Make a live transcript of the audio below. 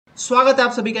स्वागत है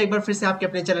आप सभी का एक बार फिर से आपके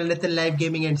अपने channel Nitin live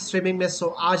gaming and streaming में।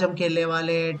 आज हम खेलने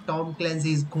वाले हैं Tom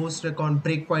Clancy's ghost recon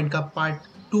break point का पार्ट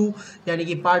 2। यानी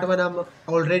कि पार्ट 1 हम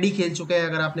ऑलरेडी खेल चुके हैं।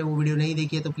 अगर आपने वो वीडियो नहीं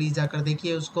देखी है तो प्लीज़ जाकर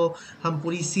देखिए उसको। हम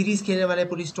पूरी सीरीज़ खेलने वाले हैं,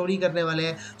 पूरी स्टोरी करने वाले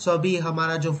हैं। अभी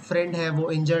हमारा जो फ्रेंड है वो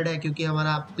इंजर्ड है क्योंकि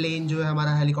हमारा प्लेन जो है,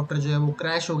 हमारा हेलीकॉप्टर जो है वो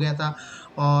क्रैश हो गया था।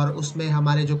 और उसमें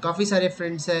हमारे जो काफ़ी सारे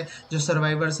फ्रेंड्स हैं, जो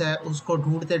सर्वाइवर्स है, उसको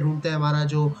ढूंढते ढूंढते हमारा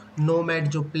जो नोमैड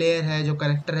जो प्लेयर है, जो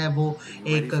करेक्टर है, वो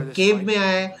एक केव में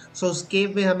आया है। उस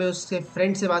केव में हमें उसके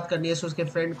फ्रेंड से बात करनी है। उसके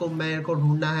फ्रेंड को मेरे को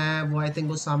ढूंढना है, वो आई थिंक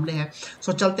वो सामने है।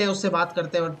 चलते हैं उससे बात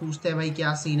करते हैं और पूछते हैं भाई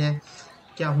क्या सीन है,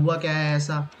 क्या हुआ, क्या है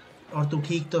ऐसा, और तू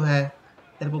ठीक तो है,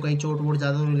 तेरे को कहीं चोट वोट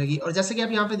ज़्यादा नहीं लगी। और जैसे कि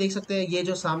आप यहाँ पे देख सकते हैं, ये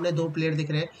जो सामने दो प्लेयर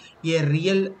दिख रहे हैं ये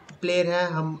रियल प्लेयर है।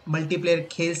 हम मल्टीप्लेयर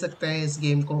खेल सकते हैं इस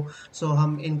गेम को।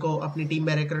 हम इनको अपनी टीम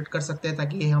में रिक्रूट कर सकते हैं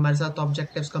ताकि ये हमारे साथ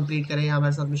ऑब्जेक्टिव्स कंप्लीट करें,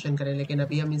 हमारे साथ मिशन करें। लेकिन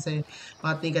अभी हम इनसे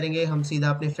बात नहीं करेंगे, हम सीधा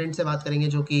अपने फ्रेंड से बात करेंगे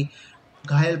जो कि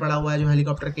घायल पड़ा हुआ है, जो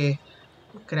हेलीकॉप्टर के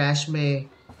क्रैश में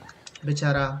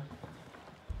बेचारा,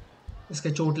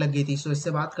 इसके चोट लग गई थी।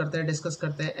 इससे बात करते हैं, डिस्कस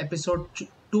करते हैं। एपिसोड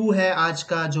 2 है आज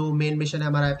का जो मेन मिशन है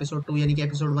हमारा, एपिसोड 2। यानी कि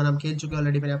एपिसोड 1 हम खेल चुके हैं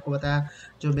ऑलरेडी, मैंने आपको बताया,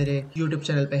 जो मेरे यूट्यूब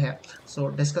चैनल पे है।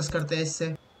 डिस्कस करते हैं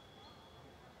इससे।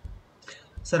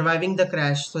 Surviving the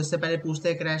crash. इससे पहले पूछते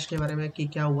हैं क्रैश के बारे में कि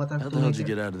क्या हुआ था। How the hell did you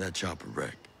get out of that chopper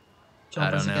wreck? I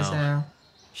chopper don't से कैसे know. आया?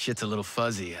 Shit's a little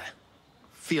fuzzy. I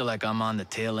feel like I'm on the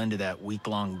tail end of that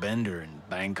week-long bender in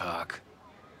Bangkok.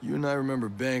 You and I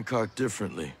remember Bangkok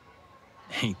differently.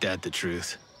 Ain't that the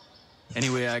truth?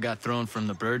 Anyway, I got thrown from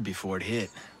the bird before it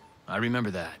hit. I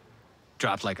remember that.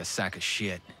 Dropped like a sack of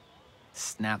shit.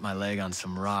 Snapped my leg on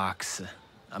some rocks.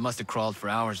 I must have crawled for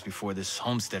hours before this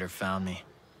homesteader found me.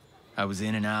 I was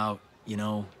in and out, you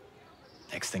know.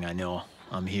 Next thing I know,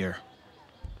 I'm here.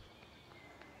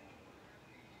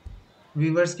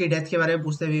 Viewers की death के बारे में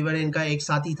पूछते हैं। Weaver इनका एक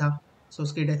साथी था,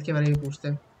 उसकी डेथ के बारे में पूछते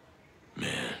हैं।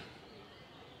 Man,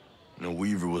 no,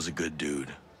 Weaver was a good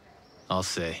dude. I'll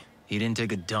say. He didn't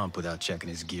take a dump without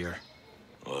checking his gear.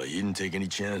 Well, he didn't take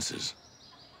any chances.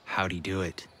 How'd he do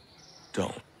it?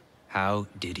 Don't. How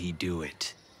did he do it?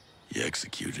 He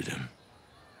executed him.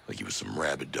 Like he was some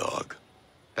rabid dog.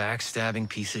 Backstabbing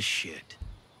piece of shit.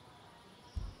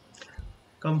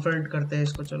 Comfort करते हैं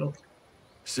इसको, चलो।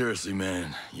 Seriously,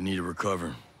 man, you need to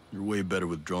recover. You're way better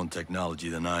with drone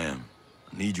technology than I am.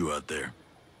 I need you out there.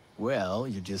 Well,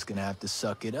 you're just gonna have to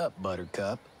suck it up,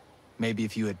 Buttercup. Maybe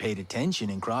if you had paid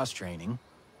attention in cross-training.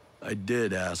 I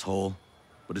did, asshole.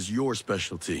 But it's your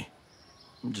specialty.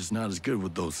 I'm just not as good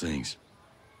with those things.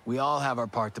 We all have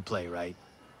our part to play, right?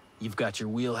 You've got your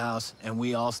wheelhouse, and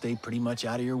we all stay pretty much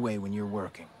out of your way when you're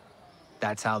working.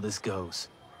 That's how this goes.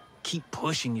 Keep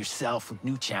pushing yourself with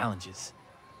new challenges.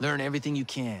 Learn everything you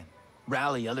can.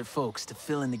 Rally other folks to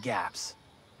fill in the gaps.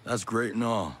 That's great and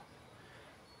all.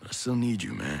 But I still need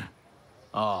you, man.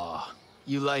 Aw,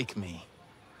 you like me.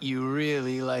 You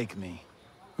really like me.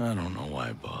 I don't know why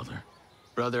I bother.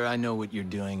 Brother, I know what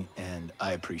you're doing, and I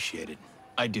appreciate it.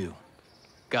 I do.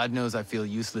 God knows I feel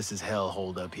useless as hell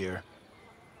holed up here.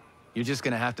 You're just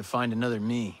gonna have to find another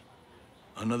me.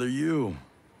 Another you.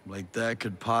 Like that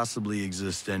could possibly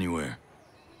exist anywhere.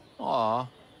 Aw,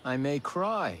 I may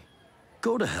cry.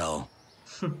 Go to hell.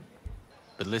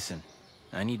 But listen,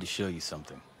 I need to show you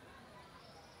something.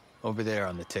 Over there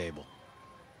on the table.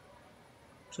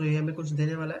 ये हमें कुछ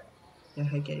देने वाला है, क्या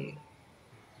है क्या ये?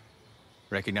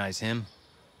 Recognize him?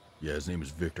 Yeah, his name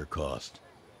is Victor Cost.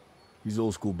 He's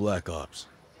old school Black Ops.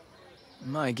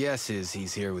 My guess is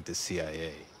he's here with the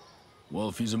CIA. Well,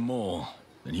 if he's a mole,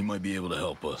 then he might be able to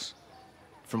help us.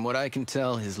 From what I can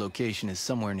tell, his location is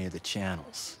somewhere near the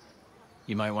channels.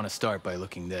 You might want to start by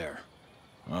looking there.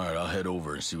 Alright, I'll head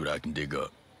over and see what I can dig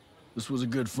up. This was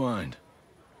a good find.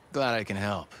 Glad I can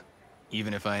help,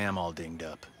 even if I am all dinged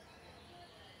up.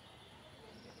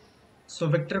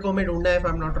 Victor को हमें ढूंढना है, if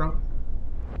I'm not wrong.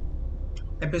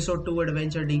 Episode 2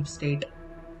 Adventure Deep State.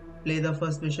 Play the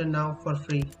first mission now for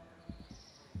free.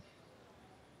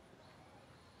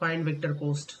 Find Victor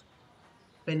Coast.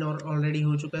 Pin और already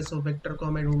हो चुका है। Victor को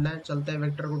हमें ढूंढना है। चलते हैं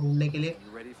विक्टर को ढूंढने के लिए,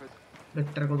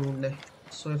 विक्टर को ढूंढने।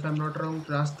 If I am not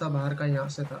wrong, रास्ता बाहर का यहाँ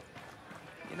से था।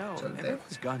 चलते हैं।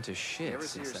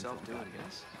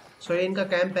 ये इनका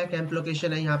कैंप है, कैंप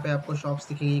लोकेशन है। यहाँ पे आपको शॉप्स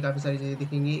दिखेंगी, काफ़ी सारी चीज़ें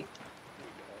दिखेंगी।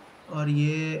 और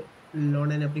ये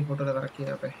लौंडे ने अपनी फ़ोटो लगा रखी है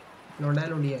यहाँ पे। लौंडा है,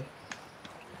 लौंडिया है?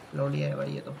 लौंडिया है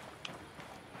भाई ये तो।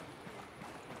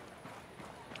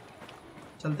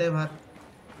 चलते हैं बाहर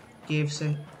केव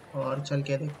से और चल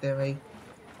के देखते हैं भाई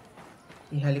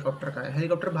ये हेलीकॉप्टर का है।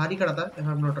 हेलीकॉप्टर बाहर ही खड़ा था, if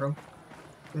I am not wrong.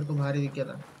 मेरे को बाहर ही दिख गया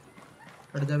था।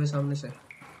 हट जा बे सामने से।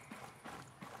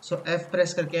 सो F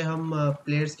प्रेस करके हम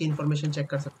प्लेयर्स की इंफॉर्मेशन चेक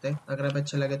कर सकते हैं। अगर आप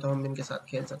अच्छे लगे तो हम इनके साथ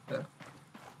खेल सकते हैं,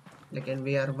 लेकिन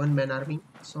we are one man army,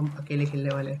 सो हम अकेले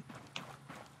खेलने वाले हैं।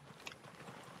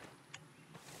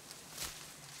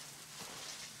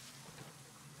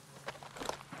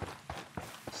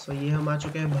 सो ये हम आ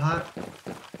चुके हैं बाहर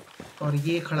और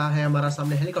ये खड़ा है हमारा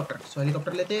सामने हेलीकॉप्टर। सो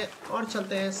हेलीकॉप्टर लेते हैं और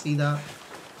चलते हैं सीधा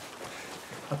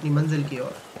अपनी मंजिल की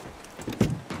ओर।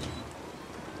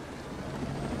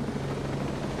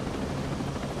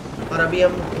 और अभी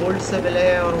हम होल्ड से मिले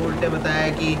हैं और होल्ड ने बताया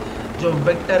कि जो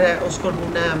विक्टर है उसको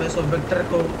ढूंढना है हमें। सो विक्टर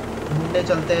को ढूंढने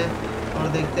चलते हैं और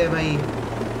देखते हैं भाई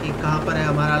कि कहाँ पर है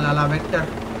हमारा लाला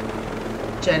विक्टर।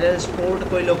 चैनल स्पोर्ट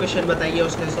कोई लोकेशन बताइए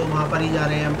उसने, सो वहाँ पर ही जा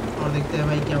रहे हैं हम और देखते हैं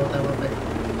भाई क्या होता है वहाँ पे।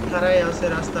 दिखा रहा है यहाँ से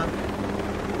रास्ता,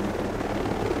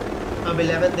 अब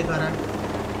 11 दिखा रहा है।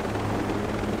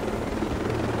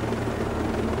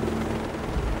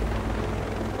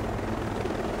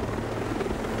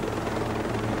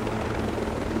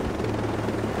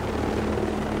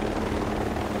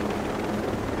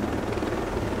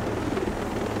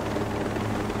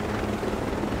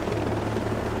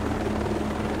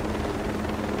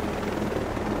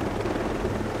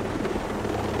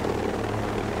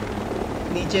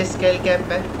 नीचे स्केल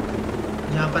कैंप है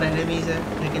जहाँ पर एनिमीज है,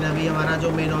 लेकिन अभी हमारा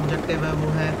जो मेन ऑब्जेक्टिव है वो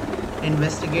है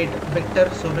इन्वेस्टिगेट विक्टर।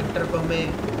 सो विक्टर को हमें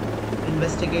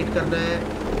इन्वेस्टिगेट करना है।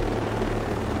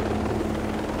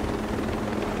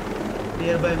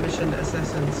 नियर बाय मिशन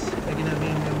असैसिन्स, लेकिन अभी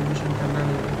हमें वो मिशन करना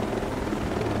नहीं है।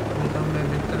 अभी तो हमें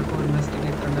विक्टर को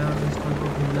इन्वेस्टिगेट करना है और विक्टर को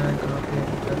ढूंढना है कहाँ पे है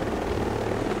विक्टर।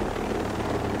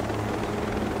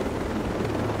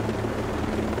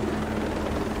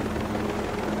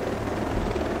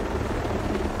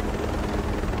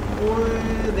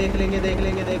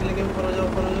 देख लेंगे ऊपर हो जाओ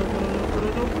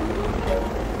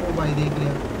ओ भाई देख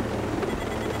लिया।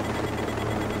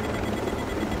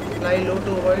 Fly low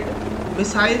to avoid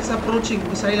missiles approaching.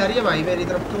 Missile आ रही है भाई मेरी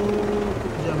तरफ, तो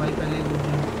जा भाई पहले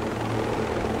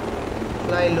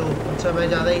फ्लाई लो। अच्छा मैं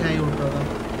ज़्यादा ही हाई उठ रहा था।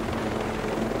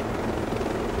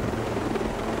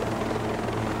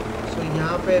 सो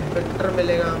यहाँ पे विक्टर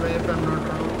मिलेगा हमें, if I'm not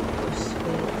wrong।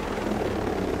 उसको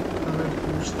हमें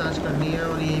पूछताछ करनी है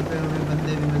और यहीं पे हमें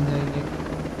बंदे भी मिल जाएंगे।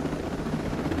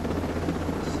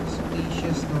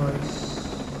 Suspicious noise।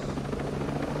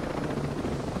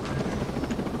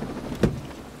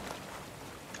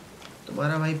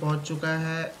 तुम्हारा भाई पहुंच चुका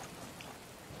है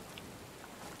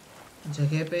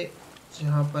जगह पे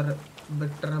जहाँ पर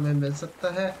विक्टर हमें मिल सकता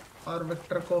है और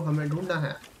विक्टर को हमें ढूंढना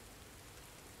है।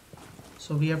 So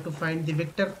we have to find the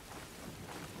victor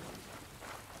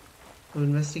to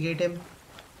investigate him।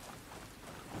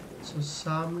 So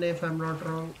सामने if I'm not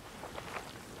wrong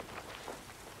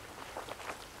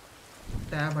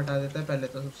tab हटा देता है पहले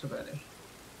तो। सबसे पहले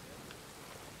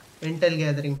इंटेल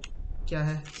गैदरिंग क्या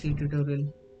है? सी tutorial.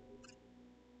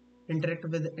 Interact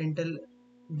with Intel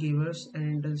givers and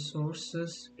Intel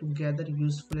sources to gather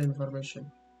useful information.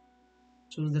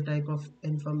 Choose the type of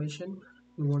information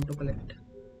you want to collect.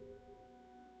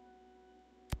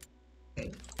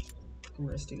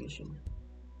 Investigation.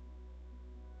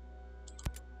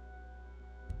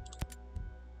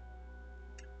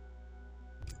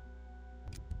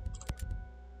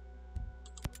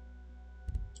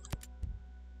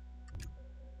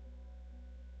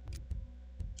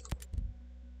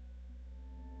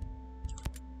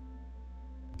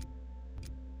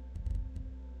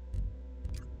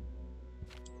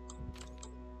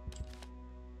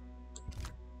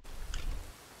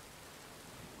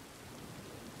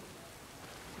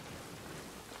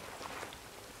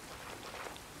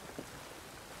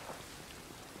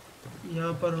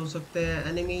 यहाँ पर हो सकते हैं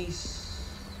एनिमीज,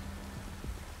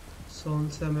 सो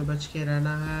उनसे हमें बच के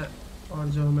रहना है। और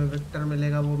जो हमें विक्टर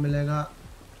मिलेगा वो मिलेगा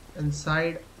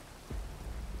इनसाइड।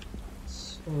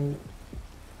 सो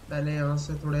पहले यहाँ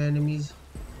से थोड़े एनिमीज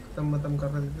खत्म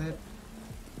कर देते हैं।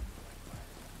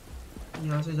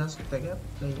 यहाँ से जा सकता है क्या?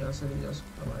 नहीं, यहाँ से नहीं जा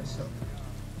सकता भाई साहब।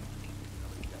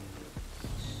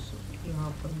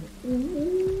 यहाँ पर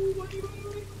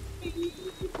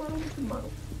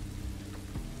मारो।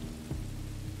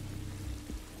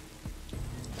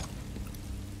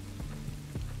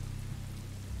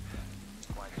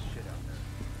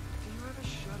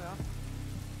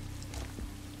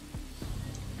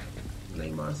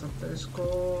 नहीं मार सकते इसको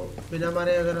बिना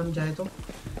मारे अगर हम जाए तो।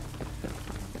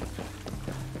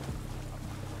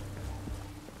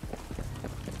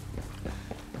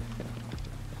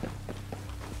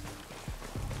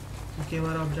 क्योंकि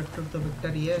हमारा ऑब्जेक्टिव तो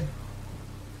विक्टर ही है।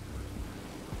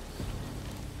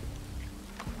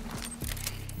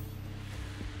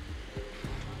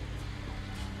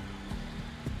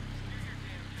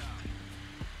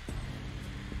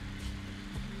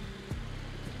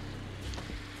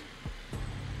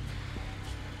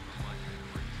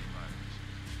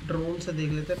 ड्रोन से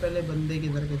देख लेते हैं पहले बंदे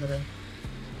किधर किधर है।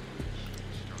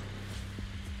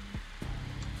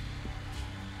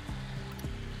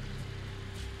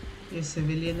 ये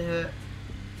सिविलियन है,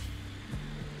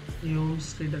 ये होम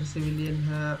स्ट्रीटर सिविलियन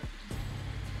है।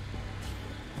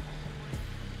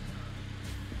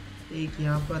 एक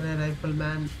यहाँ पर है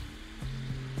राइफलमैन।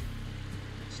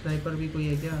 स्नाइपर भी कोई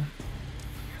है क्या?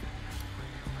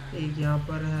 एक यहाँ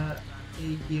पर है,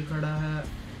 एक ये खड़ा है,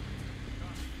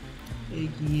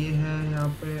 एक ये है यहाँ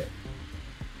पे।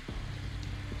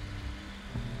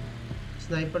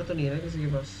 स्नाइपर तो नहीं है ना किसी के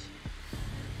पास?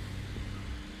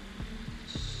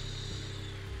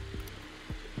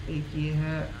 एक ये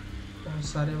है, बहुत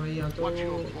सारे भाई यहाँ तो।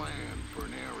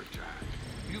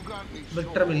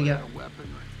 विक्टर मिल गया।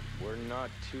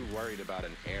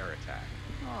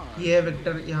 ये है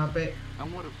विक्टर यहाँ पे।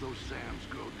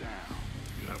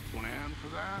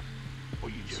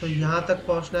 So यहाँ तक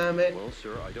पहुँचना है हमें।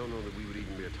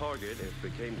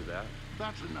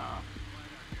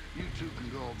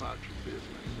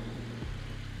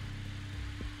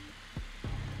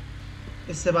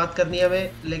 इससे बात करनी है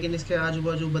हमें, लेकिन इसके आजू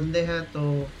बाजू बंदे हैं तो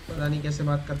पता नहीं कैसे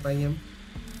बात कर पाएंगे हम।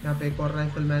 यहाँ पे एक और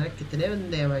राइफलमैन है। कितने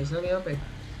बंदे हैं भाई साहब यहाँ पे?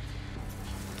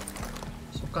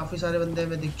 So काफ़ी सारे बंदे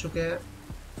हमें दिख चुके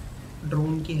हैं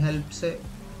ड्रोन की हेल्प से,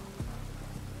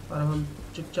 और हम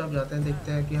चुपचाप जाते हैं,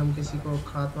 देखते हैं कि हम किसी को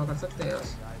खात्मा कर सकते हैं यहाँ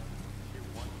से।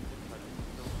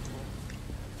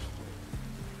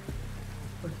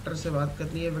 विक्टर से बात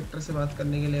करनी है। विक्टर से बात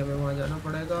करने के लिए हमें वहाँ जाना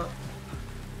पड़ेगा।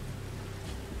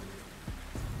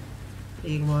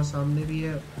 एक वहाँ सामने भी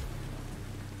है।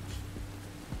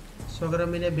 सो अगर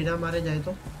हम इन्हें बिना मारे जाए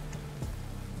तो,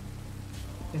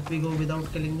 if we go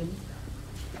without killing him,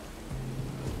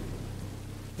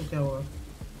 तो क्या होगा?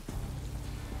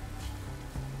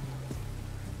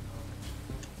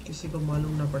 किसी को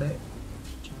मालूम ना पड़े,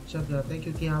 चुपचाप जाते हैं,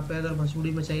 क्योंकि यहाँ पे अगर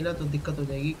भसुड़ी मचाई ना तो दिक्कत हो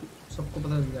जाएगी, सबको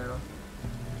पता चल जाएगा।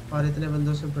 और इतने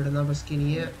बंदों से भिड़ना बस की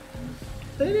नहीं है।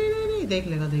 नहीं नहीं नहीं नहीं, देख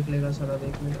लेगा सारा,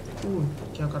 देख लेगा।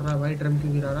 क्या कर रहा है भाई? ड्रम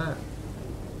क्यों गिरा रहा है?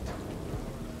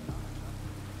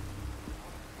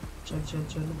 चल चल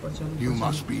चल ऊपर चल। You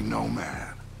must be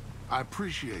nomad. I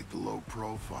appreciate the low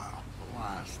profile. The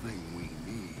last thing we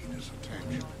need is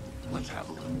attention. Let's have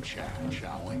a little chat,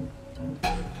 shall we?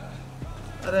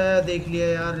 अरे देख लिया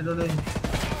यार इन्होंने।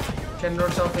 Can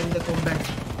not stop in the combat.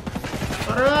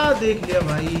 अरे देख लिया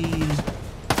भाई।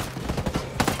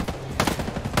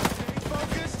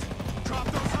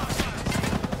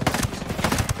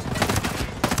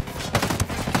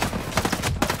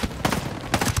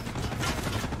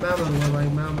 मैं मरूंगा भाई,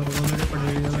 मैं मरूंगा। मेरे पड़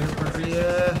रही है।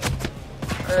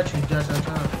 अरे छुप जा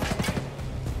चाचा।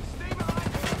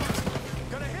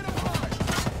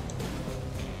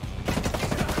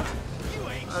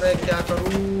 अरे क्या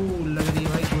करूं? लग रही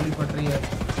भाई गोली पड़ रही है।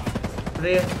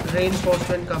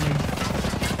 Reinforcement coming.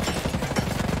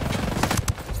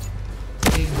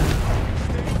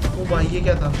 ओ भाई ये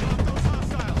क्या था?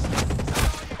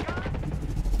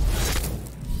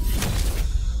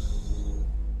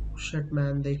 शिट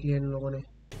मैन, देख लिया इन लोगों ने।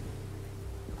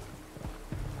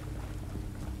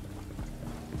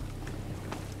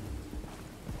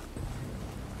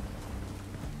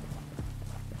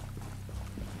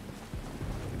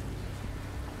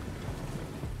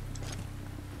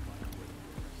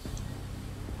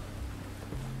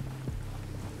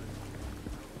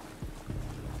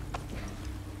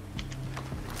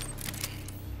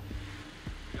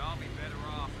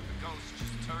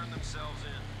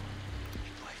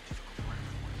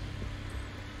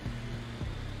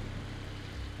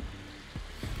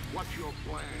 What's your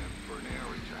plan for an air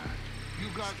attack? You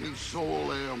got any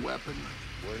soul air weaponry?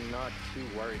 We're not too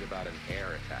worried about an air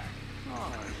attack.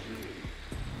 Oh, I see.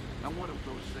 Now what if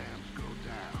those SAMs go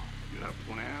down? You have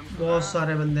plans? बहुत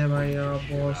सारे बंदे भाई यहाँ,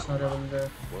 बहुत सारे बंदे।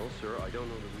 Well, sir, I don't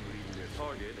know that we would even be a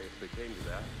target if it came to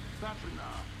that. That's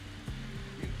enough.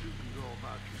 You two can go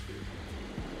about your business.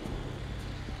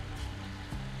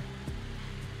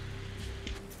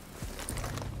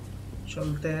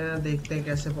 चलते हैं, देखते हैं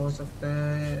कैसे पहुंच सकते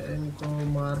हैं। इनको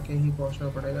मार के ही पहुंचना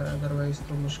पड़ेगा, अदरवाइज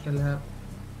तो मुश्किल है।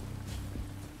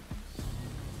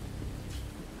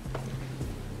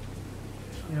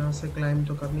 यहाँ से क्लाइम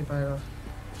तो कर नहीं पाएगा,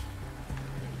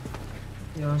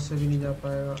 यहाँ से भी नहीं जा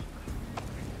पाएगा।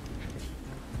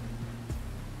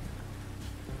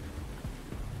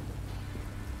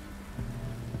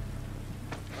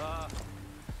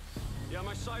 Yeah,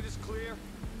 my sight is clear.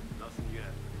 Nothing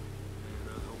yet.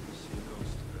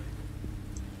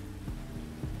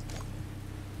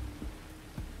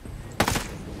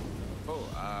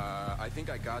 I think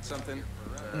I got something.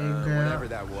 Whatever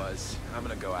that was, I'm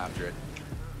gonna go after it.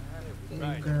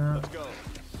 Right, let's go.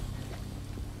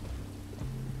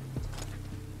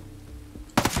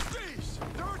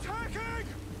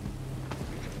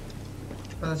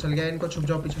 पता चल गया इनको। छुप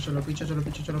जाओ, पीछे चलो, पीछे चलो,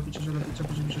 पीछे चलो, पीछे चलो, पीछे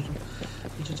पीछे पीछे चलो,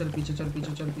 पीछे चल, पीछे चल,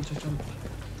 पीछे चल, पीछे चल।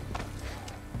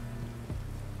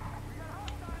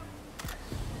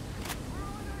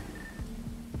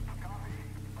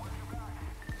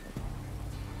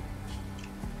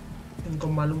 इनको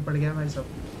मालूम पड़ गया भाई साहब।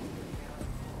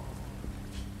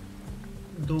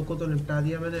 2 को तो निपटा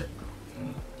दिया मैंने।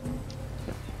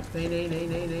 नहीं नहीं नहीं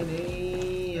नहीं नहीं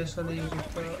नहीं, ऐसा नहीं हो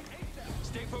सकता।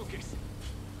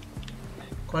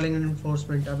 Calling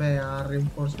enforcement. अबे यार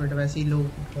इन्फोर्समेंट, वैसे ही लोग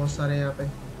बहुत सारे हैं यहाँ पे।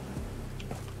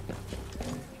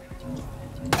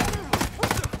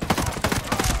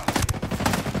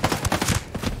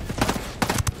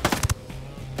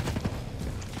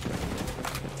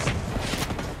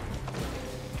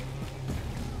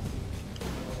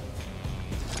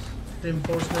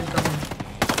 इन्फोर्समेंट का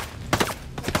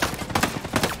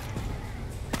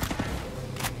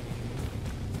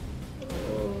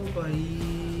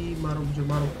मारो मुझे,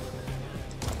 मारो।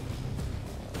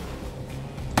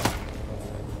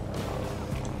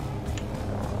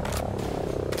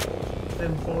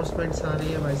 एनफोर्समेंट आ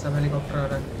रही है भाई साहब। हेलीकॉप्टर आ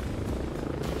रहा है,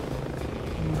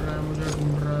 ढूंढ रहा है मुझे,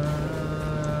 ढूंढ रहा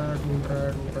है, ढूंढ रहा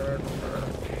है, ढूंढ रहा है, ढूंढ रहा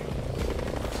है।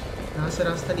 यहाँ से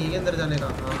रास्ता नहीं है अंदर जाने का?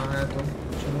 हाँ है, तो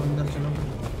चलो अंदर चलो।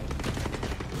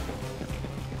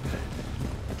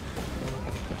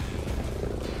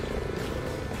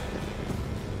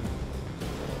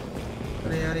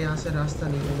 अरे यार यहाँ से रास्ता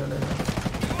नहीं है जाने का।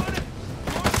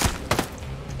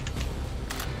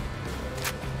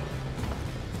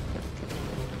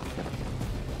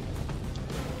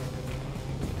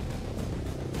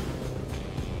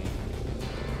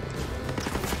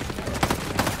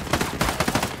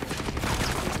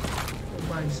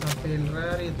 फेल रहा है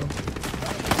यार ये तो।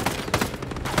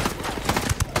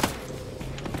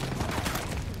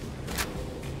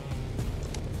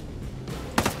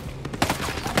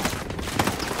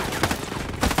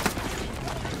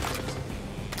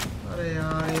 अरे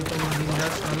यार ये तो मर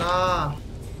साला।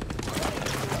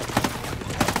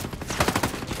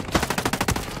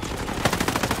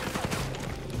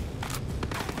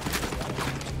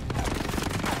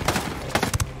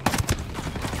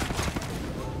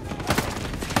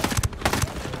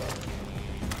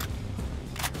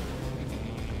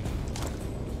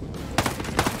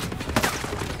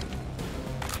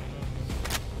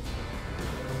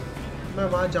 मैं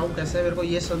वहाँ जाऊँ कैसे, मेरे को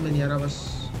ये समझ में नहीं आ रहा बस।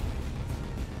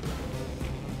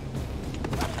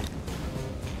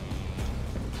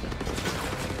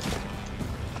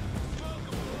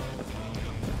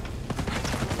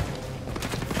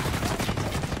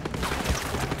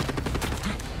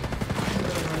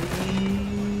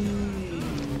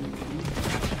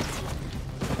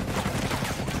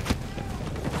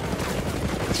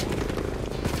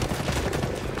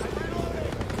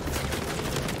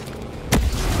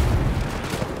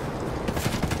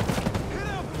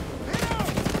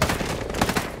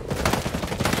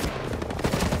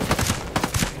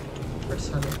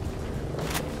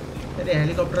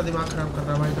 हेलीकॉप्टर दिमाग खराब कर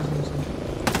रहा है भाई कसम से।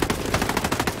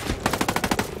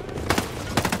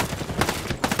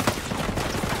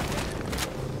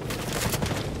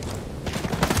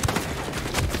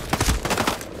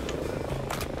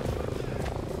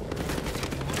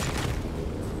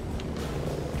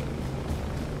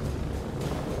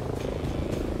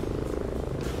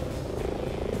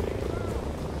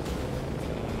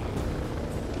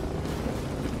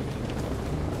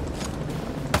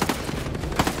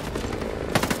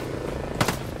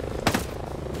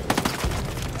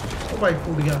 भाई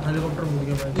फूट गया, हेलीकॉप्टर फूट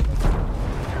गया भाई।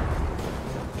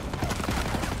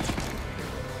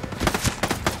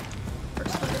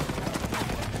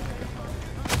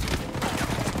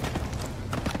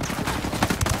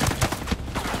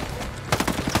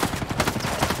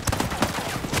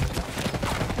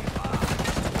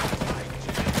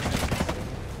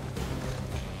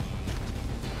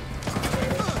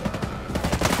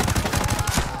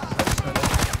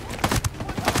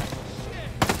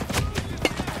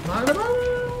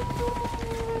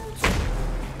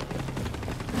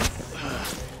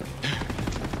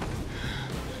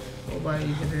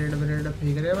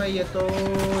 फेंक रहे भाई, ये तो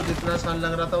जितना साल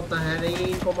लग रहा था उतना है नहीं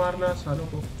इनको मारना सालों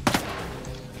को।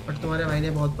 बट तुम्हारे भाई ने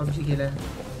बहुत पबजी खेला है।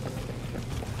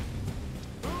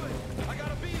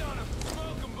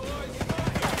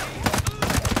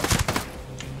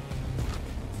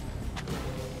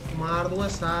 मार दूंगा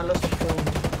सालों सबको।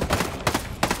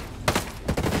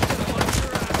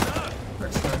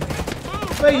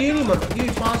 भाई ये नहीं मर, ये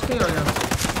पास में आ गया।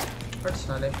 हट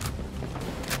साले,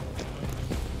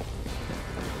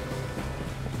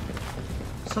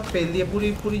 सब फेल दिए,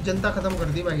 पूरी जनता खत्म कर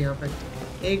दी भाई यहाँ पे।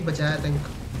 एक बचा है think,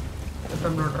 if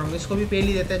I am not wrong. इसको भी पेल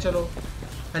ही देते हैं चलो।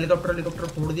 हेलीकॉप्टर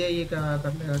फोड़ दिया, ये क्या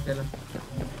कर लेगा अकेला।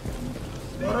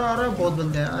 अरे बहुत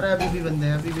बंदे हैं, अरे अभी भी बंदे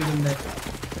हैं।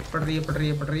 पड़ रही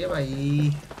है भाई।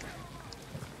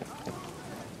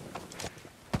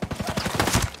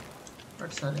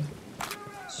 हट साले।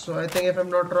 सो I think if I am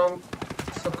not wrong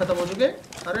सब खत्म हो चुके।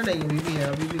 अरे नहीं, अभी भी है,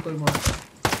 अभी भी कोई मौत।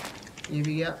 ये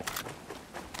भी गया।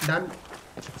 डन,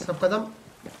 सब खत्म।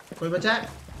 कोई बचा है?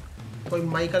 कोई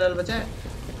माइकल लाल बचा है?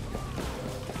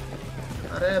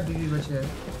 अरे अभी भी बचे हैं,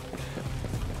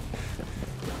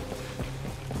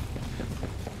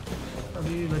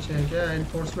 अभी भी बचे हैं। क्या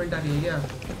एनफोर्समेंट आ रही है क्या?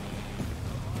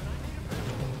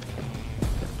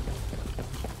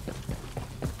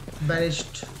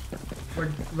 Vanished,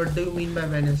 what do you mean by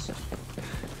vanished?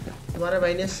 तुम्हारे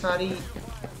भाई ने सारी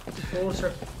फोर्स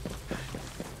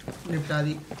निपटा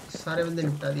दी, सारे बंदे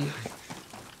निपटा दिए।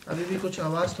 अभी भी कुछ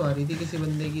आवाज़ तो आ रही थी किसी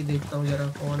बंदे की, देखता हूँ जरा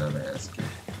कौन है मैं इसकी।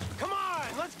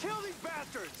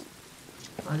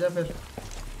 आजा फिर,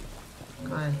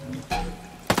 कहाँ है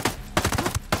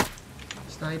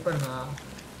स्नाइपर? हाँ,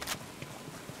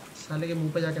 साले के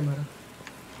मुंह पे जाके मारा।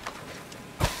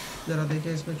 जरा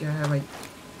देखें इसमें क्या है भाई।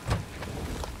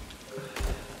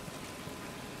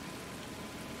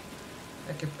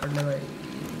 एकिप कर ले भाई,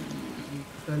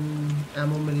 गन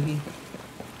एमो मिल गई।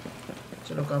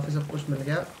 चलो काफ़ी सब कुछ मिल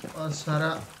गया और सारा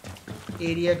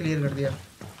एरिया क्लियर कर दिया।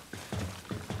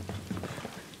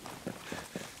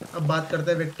 अब बात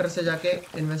करते हैं विक्टर से, जाके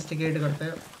इन्वेस्टिगेट करते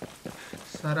हैं।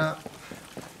 सारा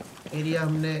एरिया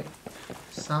हमने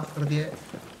साफ कर दिया है।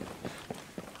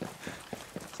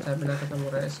 स्टैमिना खत्म हो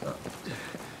रहा है इसका।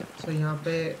 सो यहाँ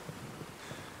पे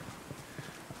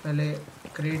पहले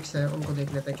क्रेट्स हैं, उनको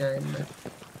देख लेते हैं क्या है इनमें।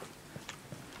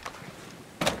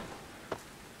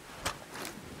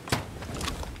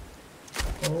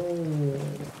 ओह,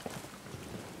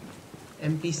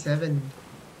 MP7।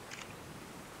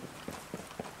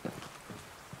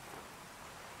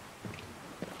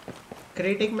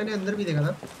 क्रेट एक मैंने अंदर भी देखा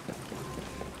था,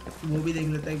 वो भी देख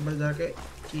लेते हैं एक बार जाके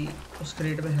कि उस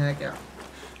क्रेट में है क्या।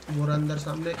 वो रहा अंदर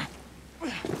सामने।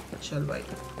 चल भाई,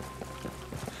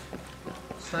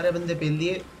 सारे बंदे पेल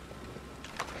दिए,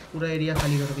 पूरा एरिया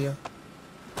खाली कर दिया।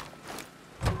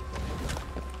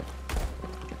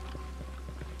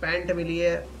 पैंट मिली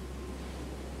है,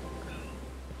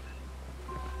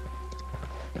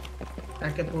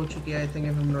 पैकअप हो चुकी है आई थिंक,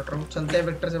 हम नॉट रॉन्ग। चलते हैं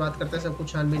विक्टर से बात करते हैं। सब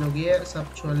कुछ छानबीन हो गई है,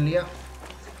 सब छान लिया,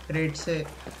 क्रेट से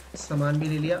सामान भी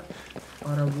ले लिया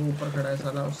और अब वो ऊपर खड़ा है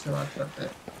साला, उससे बात करते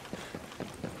हैं।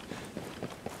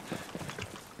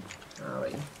 हाँ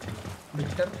भाई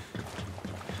विक्टर,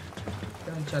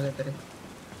 क्या हाल है तेरे?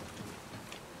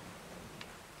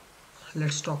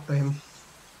 Let's talk to him.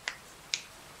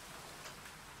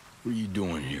 What are you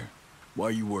doing here? Why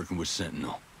are you working with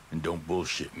Sentinel? And don't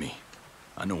bullshit me.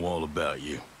 I know all about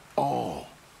you. Oh,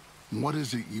 what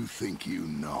is it you think you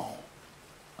know?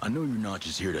 I know you're not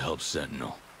just here to help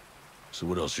Sentinel. So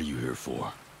what else are you here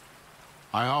for?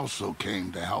 I also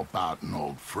came to help out an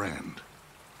old friend.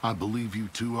 I believe you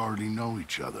two already know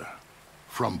each other.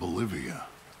 From Bolivia.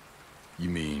 You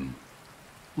mean...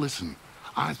 Listen,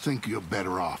 I think you're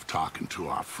better off talking to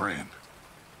our friend.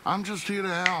 I'm just here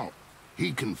to help. He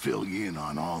can fill you in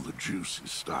on all the juicy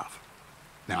stuff.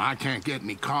 Now, I can't get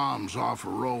any comms off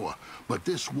Aroa, but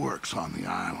this works on the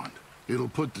island.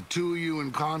 It'll put the two of you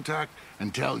in contact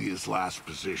and tell you his last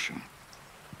position.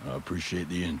 I appreciate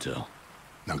the intel.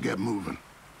 Now get moving.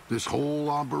 This whole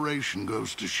operation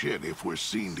goes to shit if we're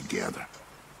seen together.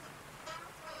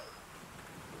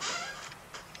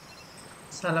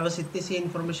 साला बस इतनी सी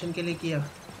information के लिए किया।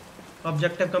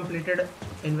 Objective completed,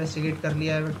 investigate कर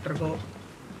लिया है Victor को।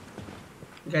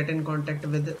 Get in contact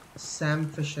with Sam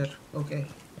Fisher. Okay,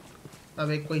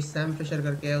 अब एक कोई सैम फिशर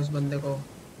करके है, उस बंदे को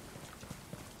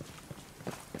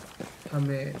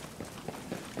हमें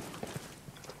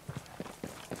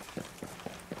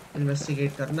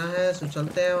इन्वेस्टिगेट करना है। सो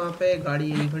चलते हैं वहाँ पे,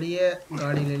 गाड़ी यही खड़ी है,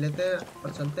 गाड़ी ले लेते हैं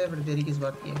और चलते हैं। फिर देरी किस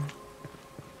बात की है?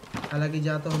 हालांकि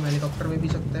जा तो हम हेलीकॉप्टर में भी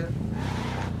सकते हैं,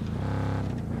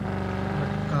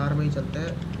 कार में ही चलते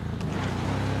हैं।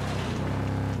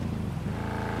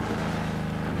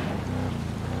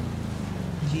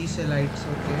 जी से लाइट्स।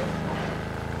 ओके,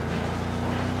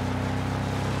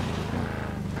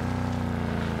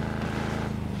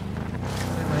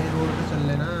 अरे भाई रोड पे चल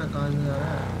लेना, कहाँ से जा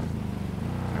रहा है?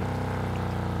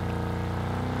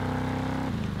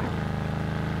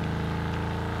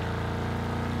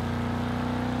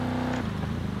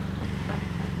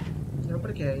 यहाँ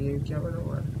पर क्या है? ये क्या बना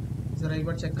हुआ है? जरा एक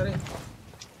बार चेक करें।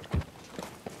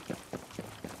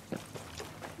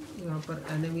 यहाँ पर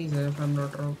एनिमीज है, if I'm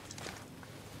not wrong।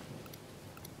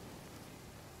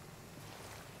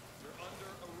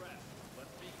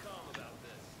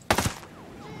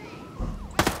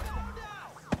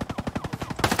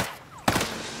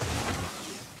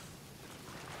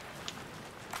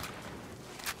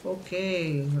 Okay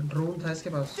drone था इसके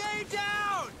पास।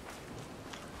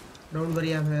 Don't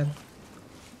worry I am here,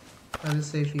 I will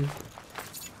save you,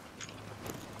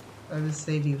 I will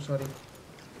save you. Sorry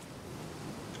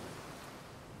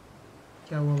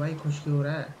क्या हुआ भाई, खुश क्यों हो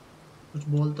रहा है? कुछ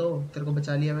बोल तो, तेरे को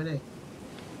बचा लिया मैंने।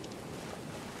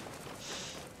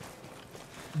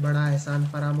 बड़ा एहसान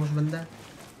फरामोश बंदा है।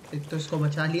 एक तो इसको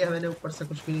बचा लिया मैंने, ऊपर से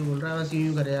कुछ भी नहीं बोल रहा है, बस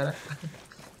यूं करे जा रहा है।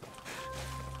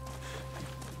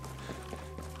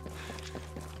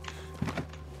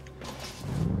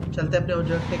 चलते अपने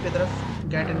ऑब्जेक्टिव की तरफ।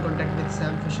 Get in contact with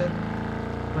Sam Fisher,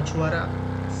 मछुआरा,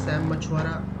 सैम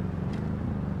मछुआरा।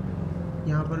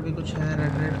 यहाँ पर भी कुछ है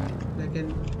रेड रेड,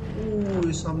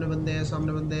 लेकिन सामने बंदे हैं,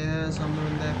 सामने बंदे हैं, सामने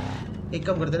बंदे हैं। एक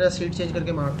काम करते हैं ना, सीट चेंज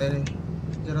करके मारते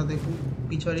हैं। जरा देखूँ,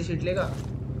 पीछे वाली सीट लेगा।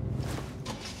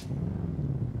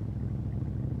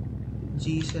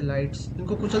 जी से लाइट्स,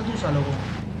 इनको कुचल दूँ सालों को,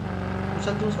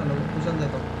 कुचल दूँ सालों को, कुचल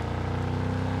देता हूँ।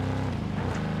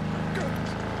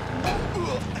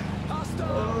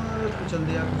 कुचल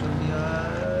दिया, कुचल दिया।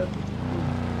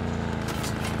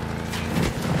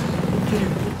 उतरी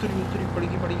उतरी,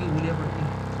 पड़ेगी पड़ेगी, गोलियाँ पड़ती।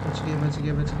 बच गए बच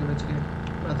गए बच गए बच गए।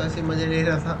 मैं तो ऐसे मजे ले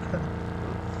रहा था।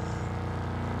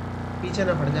 पीछे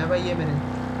ना पड़ जाए भाई ये मेरे।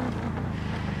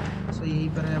 सो यहीं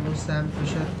पर है वो सैम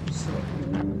फिशर।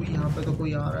 यहाँ पे तो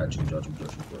कोई आ रहा है, छुप जाओ छुप जाओ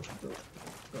छुप जाओ छुप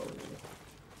जाओ।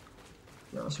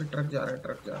 यहाँ से ट्रक जा रहा है,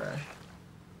 ट्रक जा रहा है,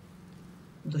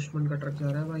 दुश्मन का ट्रक जा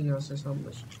रहा है भाई यहाँ से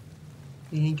सामने से।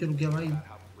 यहीं क्यों रुक गया भाई?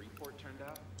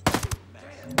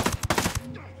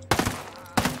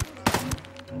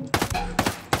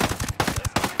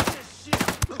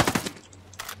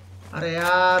 अरे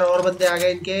यार और बंदे आ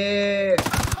गए इनके,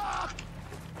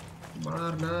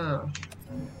 मारना।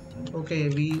 ओके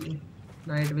वी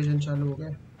नाइट विजन चालू हो गया।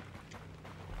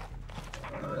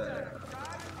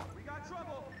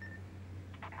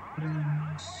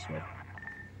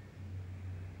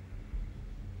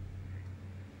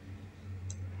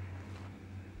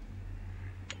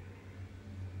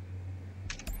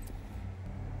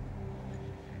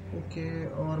 ओके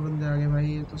और बंदे आ गए भाई,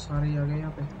 ये तो सारे ही आ गए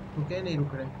यहाँ पे। रुके नहीं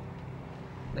रुक रहे,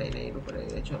 नहीं नहीं रुक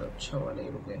रहे। चलो अच्छा हुआ नहीं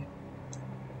रुके,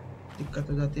 दिक्कत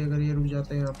हो जाती है अगर ये रुक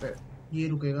जाते हैं यहाँ पे। ये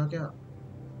रुकेगा क्या?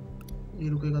 ये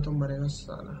रुकेगा तो मरेगा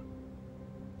साला।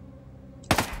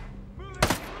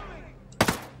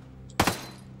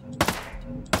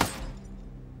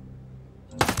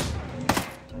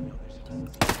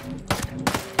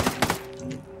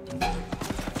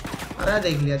 अरे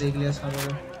देख लिया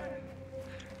सालों ने।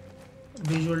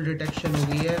 विजुअल डिटेक्शन हो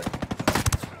गई है।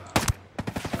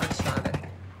 अच्छा है।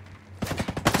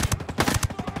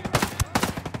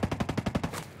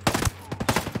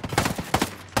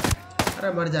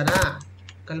 अरे मर जाना,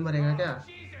 कल मरेगा क्या?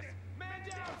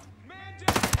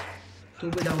 तू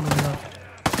भी डाउन होगा।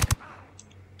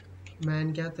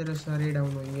 मैन क्या, तेरे सारे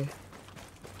डाउन होंगे।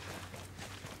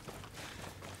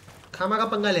 खामा का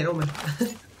पंगा ले रहा हूँ मैं।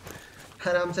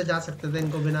 आराम से जा सकते थे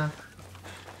इनको बिना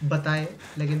बताए,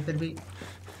 लेकिन फिर भी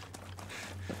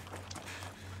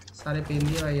सारे पेल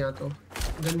दिए भाई। यहाँ तो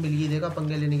गन मिल गई, देखा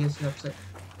पंगे लेने के हिसाब से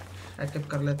एक्टिव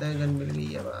कर लेते हैं। गन मिल गई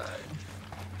है भाई।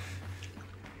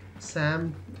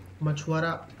 सैम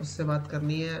मछुआरा, उससे बात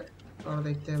करनी है। और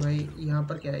देखते हैं भाई यहाँ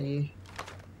पर क्या है। ये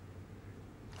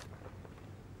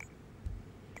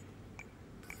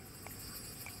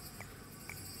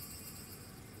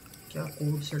क्या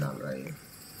कोड से डाल रहा है ये?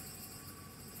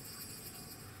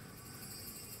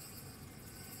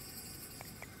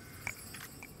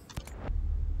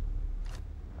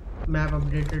 मैप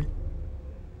अपडेटेड,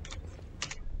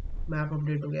 मैप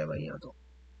अपडेट हो गया भाई यहाँ तो।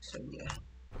 सही है,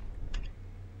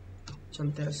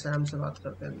 चलते हैं सैम से बात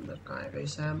करते हैं। अंदर कहाँ है भाई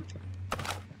Sam?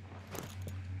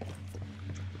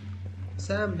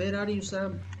 Sam where are you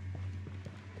Sam?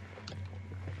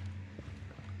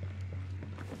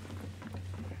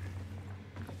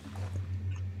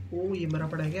 ओ ये मरा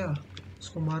पड़ा है क्या?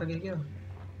 इसको मार गए क्या?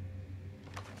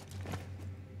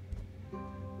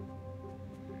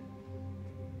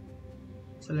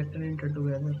 Select and enter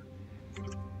together.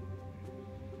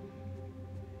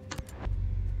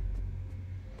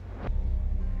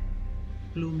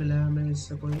 Clue मिला है हमें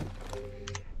इससे कोई।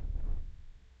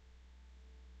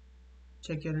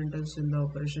 Check your intense in the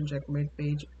operation checkmate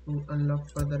page to unlock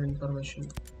further information.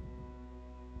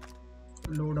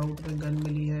 Load out में गन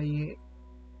मिली है ये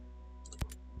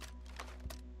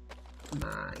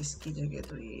ना, इसकी जगह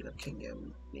तो ये रखेंगे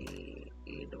हम अपनी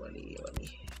 8 वाली, ये वाली।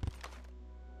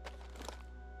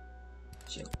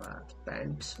 चेक बात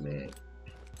पैंट्स में,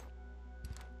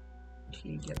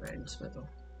 ठीक है पैंट्स में तो।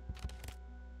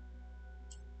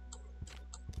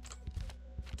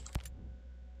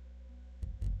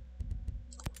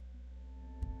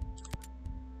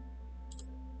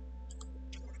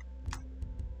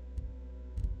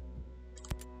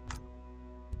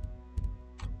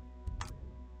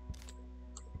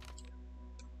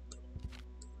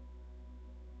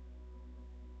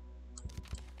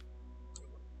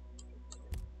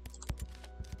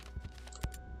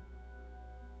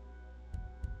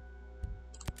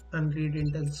 Unread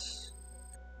intels.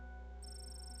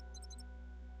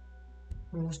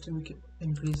 Most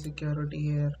increased security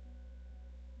here.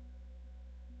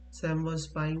 Sam was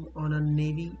spying on a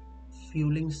Navy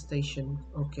fueling station.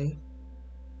 Okay.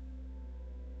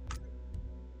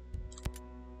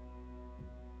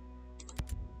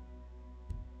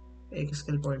 एक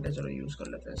स्किल पॉइंट है, चलो यूज कर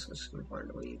लेते हैं इसका स्किल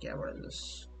पॉइंट को। ये क्या बड़ा this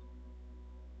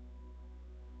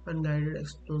unguided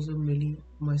explosive milli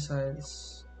missiles,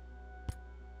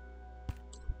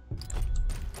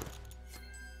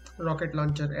 rocket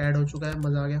launcher add हो चुका है,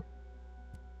 मजा आ गया।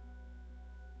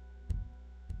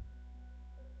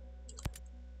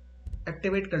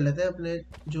 एक्टिवेट कर लेते हैं अपने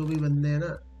जो भी बंदे हैं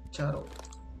ना चारों,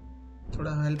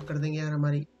 थोड़ा हेल्प कर देंगे यार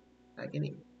हमारी, है कि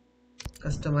नहीं?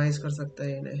 कस्टमाइज कर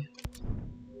सकते हैं इन्हें,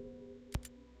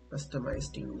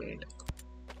 कस्टमाइज टीममेट।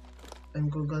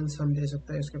 इनको गन्स हम दे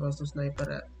सकते हैं, इसके पास तो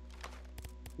स्नाइपर है,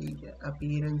 ठीक है।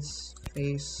 अपीयरेंस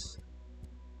फेस,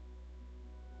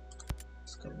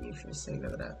 इसका भी फेस सही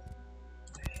लग रहा है।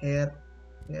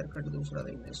 हेयर कट दूसरा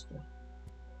देंगे इसको।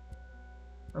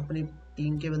 अपनी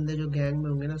टीम के बंदे जो गैंग में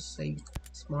होंगे ना सही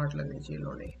स्मार्ट लगने चाहिए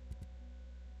लौंडे।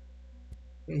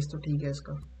 फेस तो ठीक है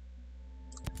इसका,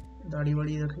 दाढ़ी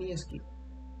वाड़ी रखनी है इसकी,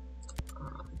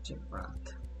 हाँ अच्छी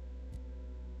बात।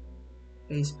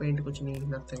 फेस पेंट कुछ नहीं,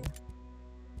 नथिंग।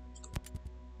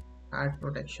 हार्ट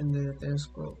प्रोटेक्शन दे देते हैं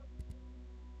इसको।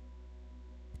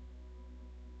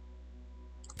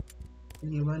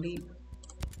 ये वाली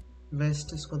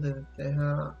वेस्ट इसको दे देते हैं,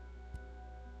 हाँ।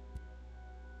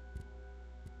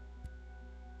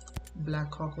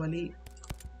 ब्लैक हॉक वाली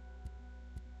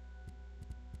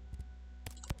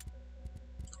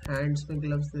हैंड्स में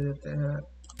ग्लव्स दे देते हैं।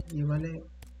 ये वाले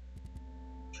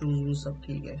शूज वूज सब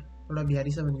ठीक है, थोड़ा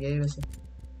बिहारी सा बन गया है वैसे।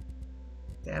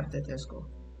 कैप देते हैं इसको,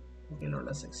 क्योंकि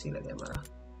लौंडा सेक्सी लगे हमारा।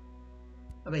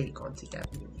 अबे ये कौन सी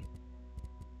कैप नहीं,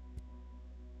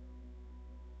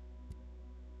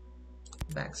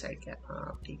 बैक साइड कैप,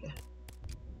 हाँ ठीक है।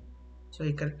 सो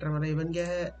ये करेक्टर हमारा ये बन गया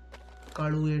है।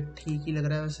 कालू ये ठीक ही लग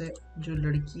रहा है वैसे। जो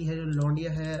लड़की है, जो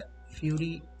लौंडिया है,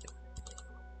 फ्यूरी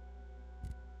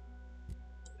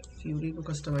को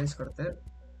कस्टमाइज करते हैं।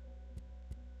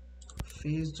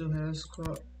 फेस जो है उसको,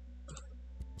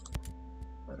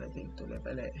 अरे देख तो ले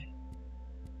पहले,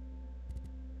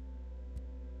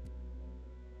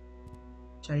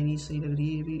 चाइनीज सही लग रही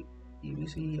है, ये भी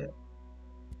सही है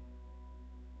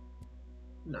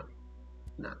ना,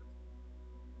 ना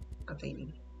कतई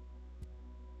नहीं।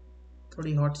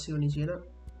 थोड़ी हॉट सी होनी चाहिए ना,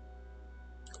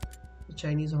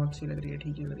 चाइनीज हॉट सी लग रही है,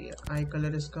 ठीक ही लग रही है। आई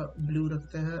कलर इसका ब्लू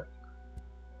रखते हैं,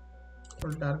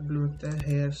 थोड़ा डार्क ब्लू रखते हैं।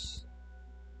 हेयर्स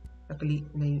नकली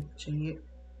नहीं चाहिए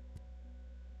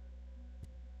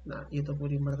ना, ये तो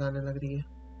पूरी मर्दाना लग रही है।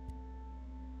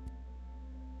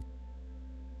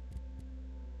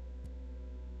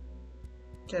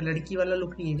 क्या लड़की वाला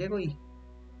लुक नहीं है क्या कोई?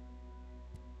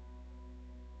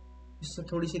 इससे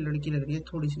थोड़ी सी लड़की लग रही है,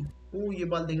 थोड़ी सी। ओ ये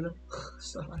बाल देखना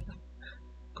साला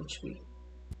कुछ भी।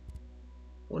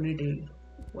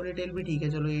 पोनीटेल भी ठीक है,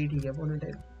 चलो यही ठीक है।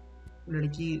 पोनीटेल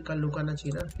लड़की का लुक आना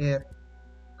चाहिए ना। हेयर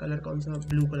कलर कौन सा,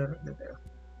 ब्लू कलर रख देते हैं,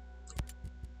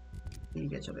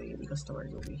 ठीक है। चलो ये भी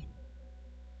कस्टमाइज होगी,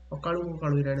 और काड़ू को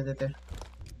काड़ू ही रहने देते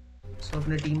हैं। सो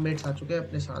अपने टीममेट्स आ चुके हैं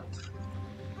अपने साथ,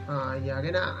 हाँ ये आ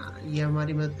गए ना, ये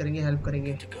हमारी मदद करेंगे, हेल्प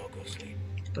करेंगे।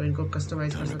 तो इनको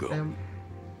कस्टमाइज कर सकते हैं हम।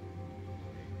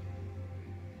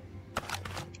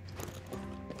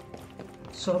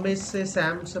 सो हमें इससे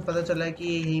सैम से पता चला है कि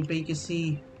यहीं पे ही किसी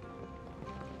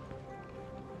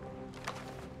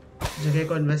जगह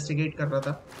को इन्वेस्टिगेट कर रहा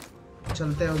था।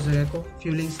 चलते हैं उस जगह को,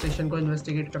 फ्यूलिंग स्टेशन को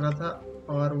इन्वेस्टिगेट कर रहा था,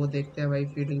 और वो देखते हैं भाई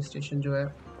फ्यूलिंग स्टेशन जो है।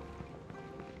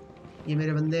 ये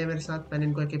मेरे बंदे हैं मेरे साथ, मैंने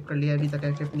इनको इक्विप कर लिया, अभी तक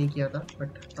इक्विप नहीं किया था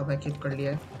बट अब इक्विप कर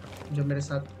लिया है। जो मेरे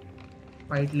साथ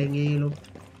फाइट लेंगे ये लोग।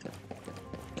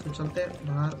 तो चलते हैं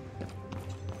बाहर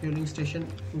फ्यूलिंग स्टेशन,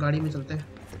 गाड़ी में चलते हैं,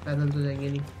 पैदल तो जाएंगे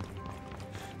नहीं।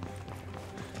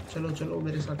 चलो चलो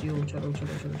मेरे साथ ही हो, चलो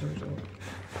चलो चलो चलो चलो,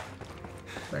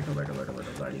 बैठो बैठो बैठो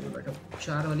बैठो गाड़ी में बैठो।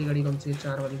 4 वाली गाड़ी कौन सी है?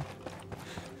 4 वाली,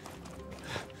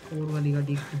 4 वाली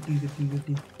गाड़ी, गुड्डी गुड्डी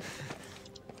गुड्डी,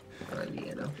 हाँ ये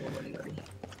है ना 4 वाली गाड़ी।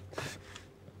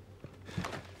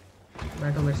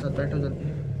 बैठो मेरे साथ, बैठो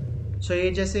जल्दी। सो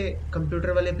ये जैसे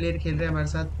कंप्यूटर वाले प्लेयर खेल रहे हैं हमारे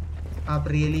साथ, आप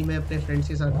रियली में अपने फ्रेंड्स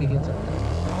के साथ भी खेल सकते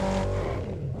हैं।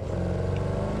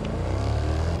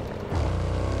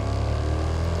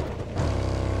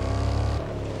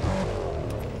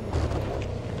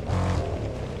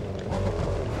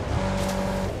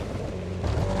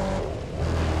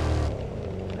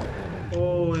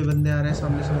 बंदे आ रहे हैं,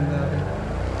 सामने से बंदे आ रहे हैं।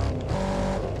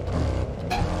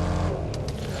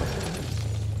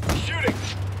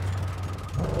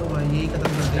 ओ भाई यही खत्म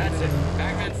कर देंगे।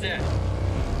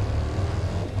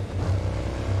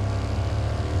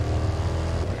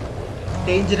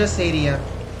 Dangerous area.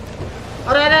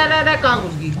 अरे अरे अरे अरे कहाँ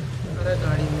घुस गई? अरे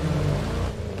गाड़ी में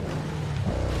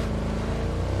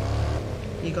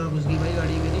ये कहाँ घुस गई भाई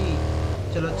गाड़ी मेरी?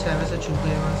 चलो अच्छा है, वैसे छुप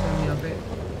गए वहाँ से हम। यहाँ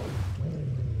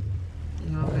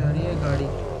पे आ रही है गाड़ी।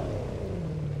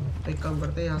 एक काम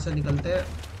करते हैं, यहाँ से निकलते हैं,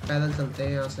 पैदल चलते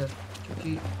हैं यहाँ से,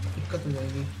 क्योंकि दिक्कत हो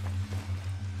जाएगी।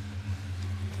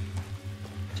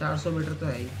 400 मीटर तो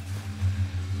है ही।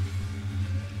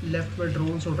 लेफ्ट में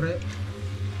ड्रोन उड़ रहे।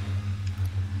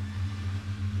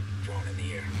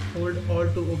 Hold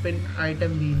all to open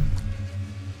item wheel.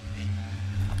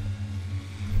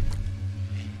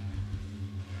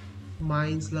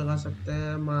 Mines लगा सकते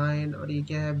हैं, माइन। और ये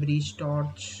क्या है? Breach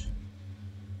torch,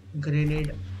 grenade.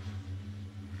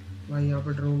 भाई यहाँ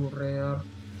पे ड्रोन उड़ रहे हैं यार,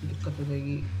 दिक्कत हो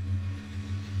जाएगी।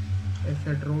 If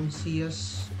A drone C us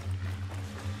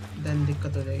then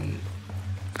दिक्कत हो जाएगी।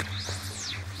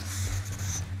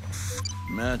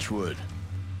 Matchwood,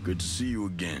 good to see you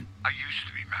again. I used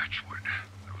to be Matchwood.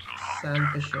 That was a long Sand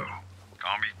time Fisher. ago.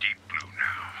 Call me Deep Blue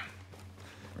now.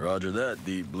 Roger that,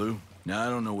 Deep Blue. Now, I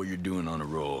don't know what you're doing on a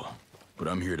roll, but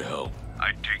I'm here to help.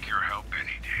 I'd take your help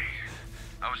any day.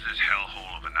 How's this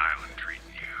hellhole of an island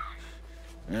treating you?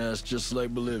 Yeah, it's just like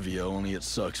Bolivia, only it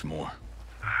sucks more.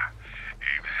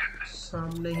 Amen.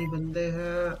 सामने ही बंदे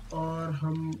हैं और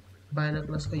हम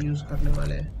binoculars का use करने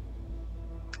वाले हैं।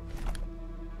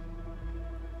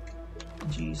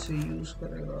 जी से यूज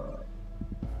करेगा।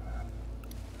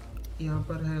 यहाँ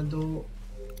पर है दो,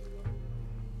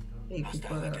 एक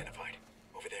ऊपर है।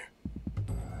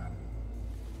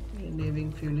 ये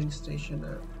नेविंग फ्यूलिंग स्टेशन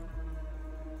है।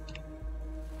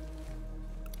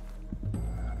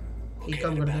 एक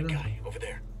काम करते हैं ना,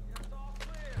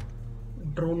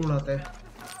 ड्रोन उड़ाते हैं।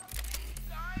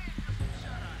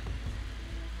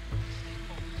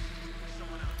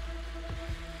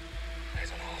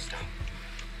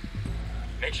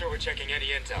 Make sure we're checking any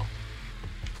intel.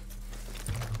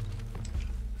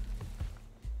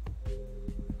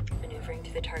 Maneuvering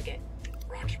to the target.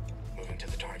 Roger. Moving to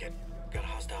the target. Got a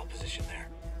hostile position there.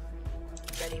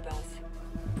 Ready, boss.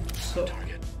 So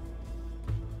Target.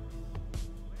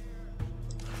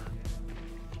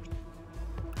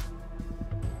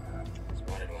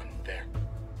 Spotted one. There.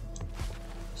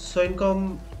 सो इनको हम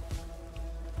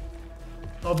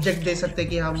ऑब्जेक्ट दे सकते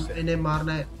कि हम इन्हें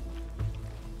मारना है।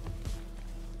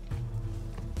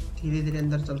 धीरे धीरे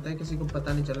अंदर चलते हैं, किसी को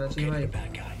पता नहीं चलना चाहिए भाई।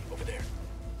 Bad guy over there.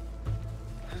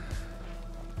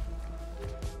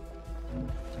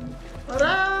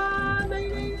 अरे नहीं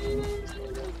नहीं नहीं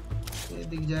नहीं, ये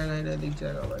दिख जाएगा, इन्हें दिख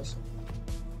जाएगा भाई।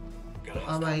 Got a अब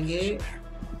hostile आएंगे, position there.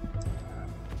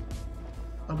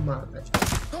 अब मारते हैं।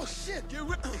 Oh shit,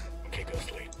 Okay, Ghost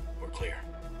Lead. We're clear.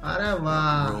 अरे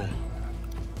वाह,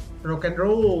 रॉक एंड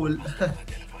रोल।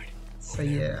 Identified.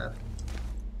 सही है यार।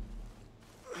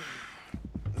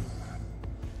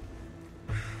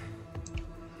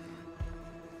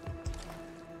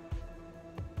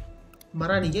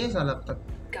 मरा नहीं गया साला अब तक।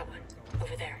 Got one.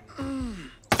 Over there.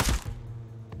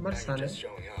 मर You're साले। just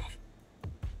showing off.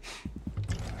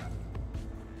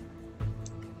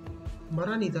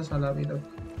 मरा नहीं था साला अभी तक,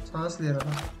 सांस ले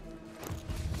रहा था।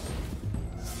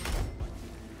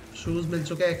 शूज मिल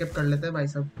चुके हैं, इक्विप कर लेते हैं भाई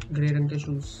साहब, ग्रे रंग के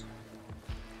शूज।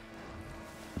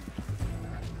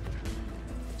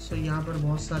 सो यहाँ पर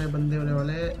बहुत सारे बंदे होने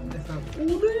वाले हैं।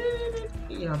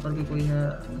 यहाँ पर भी कोई है।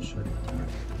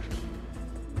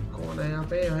 कौन है यहाँ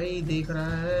पे भाई? देख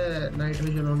रहा है। नाइट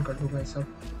विजन ऑन कर दूँ भाई साहब,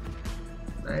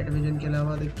 नाइट विजन के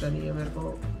अलावा दिखता नहीं है मेरे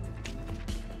को।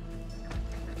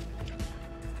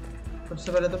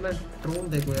 सबसे पहले तो मैं ड्रोन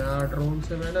देखूँ यार, ड्रोन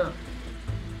से मैं ना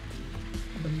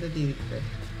बंदे नहीं दिखते।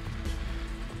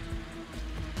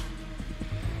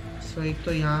 सो एक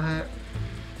तो यहाँ है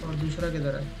और दूसरा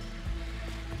किधर है?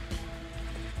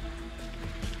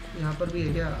 यहाँ पर भी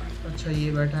है क्या? अच्छा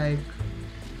ये बैठा है एक।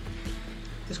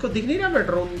 इसको दिख नहीं रहा? मैं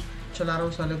ड्रोन चला रहा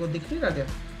हूँ, साले को दिख नहीं रहा क्या?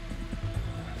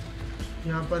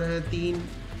 यहाँ पर है 3।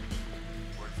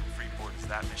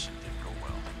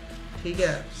 ठीक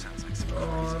है,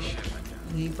 और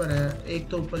यहीं पर है एक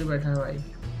तो ऊपर ही बैठा है भाई।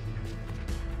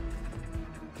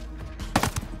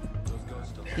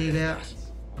 ये गया।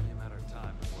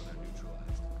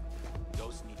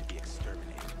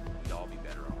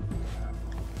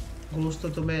 घोस्ट तो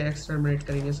तुम्हें एक्सटर्मिनेट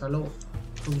करेंगे सालो,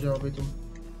 रुक जाओ अभी तुम।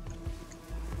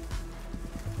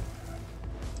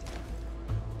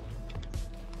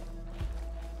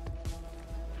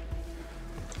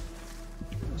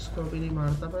 इसको अभी नहीं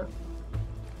मारता मैं,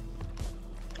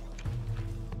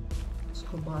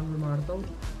 इसको बाद में मारता हूँ।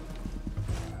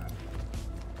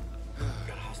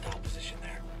 Got a hostile position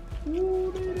there. Nice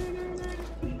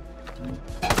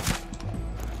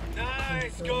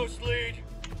ghost lead.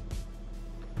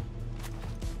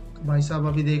 भाई साहब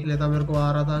अभी देख लेता, मेरे को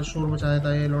आ रहा था, शोर मचाया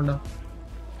था ये लौंडा।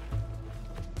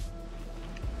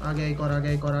 आ गया, एक और आ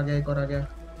गया, एक और आ गया, एक और आ गया।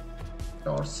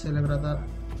 टॉर्च से लग रहा था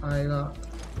आएगा।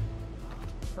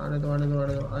 आने दो, आने दो,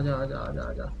 आने दो। आजा आजा आजा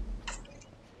आजा,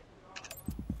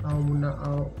 आओ मुन्ना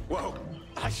आओ।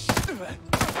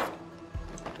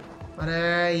 अरे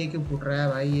ये क्यों फूट रहा है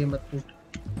भाई, ये मत फूट,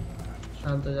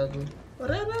 शांत हो जा तू।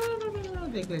 अरे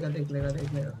देख लेगा, देख लेगा,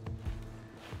 देख लेगा।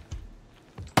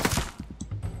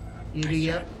 ये भी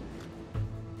गया।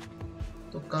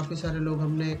 तो काफी सारे लोग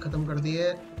हमने खत्म कर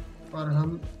दिए और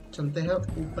हम चलते हैं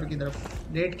ऊपर की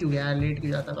तरफ। लेट क्यों गया, लेट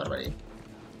क्यों जाता बार बार ये?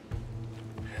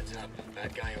 Heads up,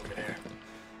 bad guy over there.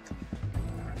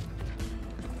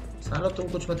 सालो तुम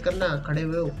कुछ मत करना, खड़े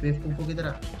हुए हो बेवकूफों की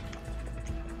तरह।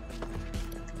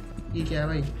 ये क्या है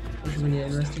भाई? कुछ भी नहीं है,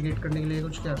 इन्वेस्टिगेट करने के लिए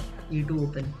कुछ क्या? E2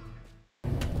 open.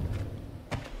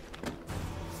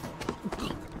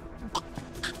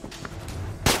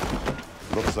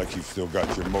 Looks like you've still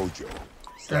got your mojo.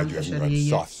 Sam Glad you का haven't शहर gone यही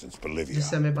है soft since Bolivia.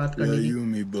 जिससे हमें बात Yeah, करनी you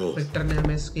and me थी। both. विक्टर ने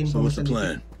हमें इसकी So what's the information the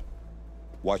plan? थी।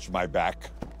 Watch my back.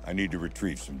 I need to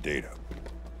retrieve some data.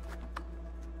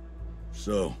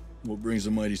 So, what brings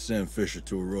the mighty Sam Fisher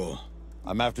to Aurora?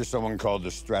 I'm after someone called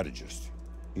the Strategist.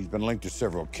 He's been linked to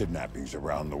several kidnappings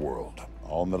around the world,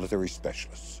 all military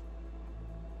specialists.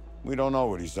 We don't know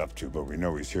what he's up to, but we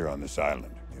know he's here on this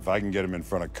island. If I can get him in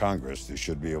front of Congress, they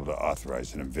should be able to authorize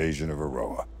an invasion of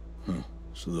Aurora. Huh.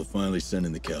 So they'll finally send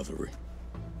in the cavalry.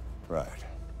 Right.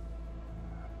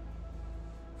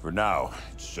 For now,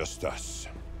 it's just us.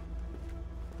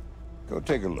 Go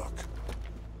take a look.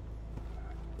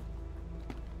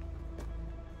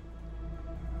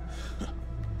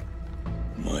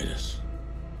 Midas.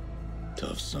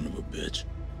 Tough son of a bitch.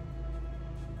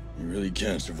 You really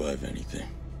can't survive anything.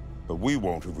 But we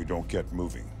won't if we don't get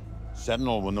moving.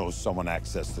 Sentinel will know someone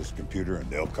accessed this computer and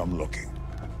they'll come looking.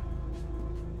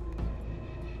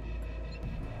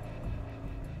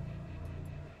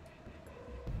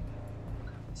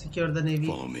 Secure the Navy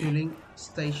Follow me. fueling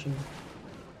station.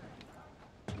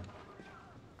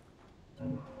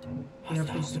 We have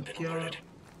to Hostiles have been secure. alerted.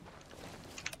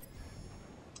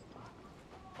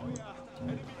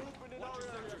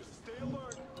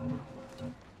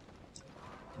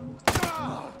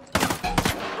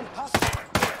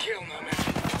 Kill nomad.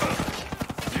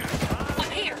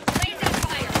 Up here! Raise that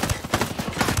fire!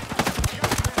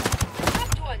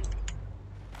 Dropped one!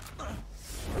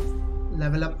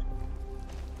 Level up.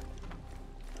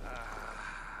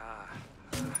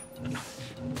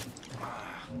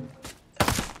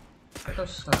 हटो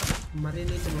साला, मरे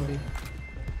नहीं तुम अभी।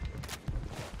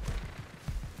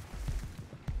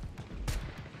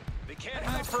 They can't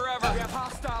hide forever. We have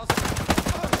hostiles.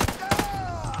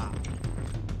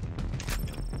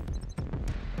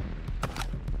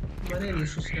 मरे नहीं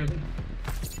सुस्ते अभी।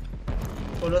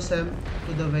 Follow Sam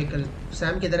to the vehicle.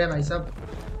 Sam किधर है भाई साहब?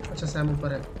 अच्छा Sam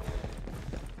ऊपर है।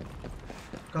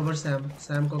 कवर Sam,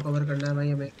 Sam को कवर करना है भाई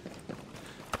हमें।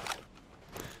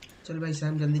 चल भाई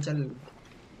Sam जल्दी चल,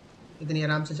 इतनी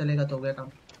आराम से चलेगा तो हो गया काम।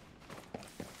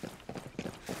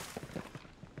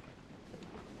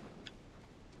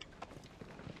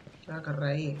 क्या कर रहा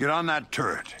है ये? Get on that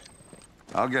turret.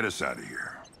 I'll get us out of here.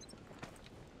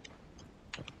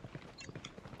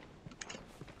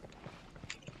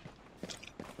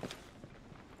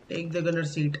 Take the gunner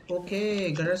seat. Okay,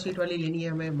 gunner seat वाली लेनी है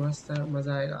हमें, मस्त है,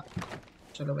 मजा आएगा।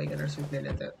 चलो भाई गनर सीट ले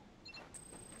लेते हैं।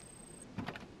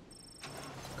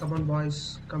 Come on boys,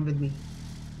 come with me.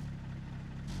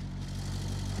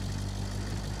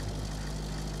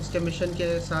 उसके मिशन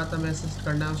के साथ हमें असिस्ट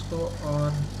करना है उसको।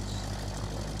 और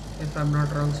if I am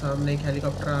not wrong सामने एक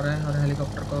हेलीकॉप्टर आ रहा है और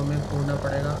हेलीकॉप्टर को हमें फोड़ना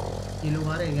पड़ेगा। ये लोग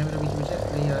आ रहे हैं क्या मेरे बीच में से?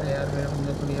 नहीं आ रहे यार, मेरे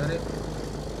बंदे तो नहीं आ रहे।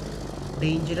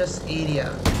 Dangerous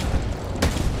area.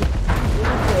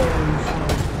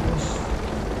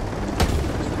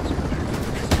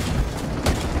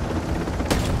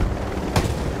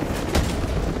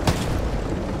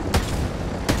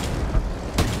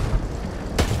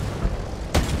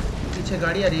 पीछे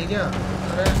गाड़ी आ रही है क्या?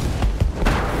 अरे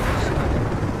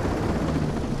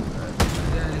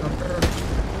हेलीकॉप्टर।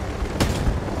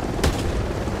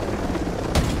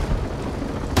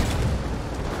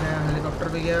 हेलीकॉप्टर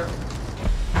भी गया।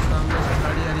 सामने से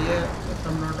गाड़ी आ रही है,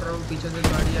 हम नॉट रहा। पीछे से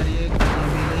गाड़ी आ रही है, ये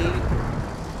भी गई।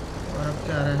 और अब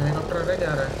क्या आ रहा है? हेलीकॉप्टर आ रहा है,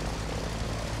 क्या आ रहा है?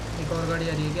 एक और गाड़ी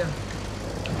आ रही है क्या?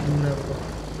 दूर है वो।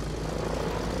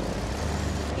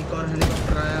 एक और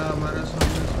हेलीकॉप्टर आया हमारे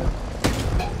सामने से,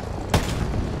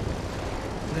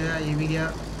 गया, ये भी गया।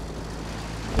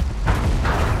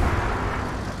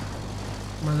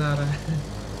 मजा आ रहा है।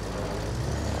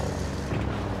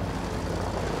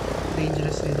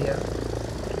 Dangerous area.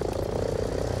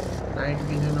 Night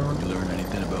vision on. You learn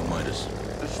anything about Midas?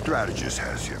 The strategist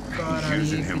has him. God, He's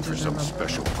using him for some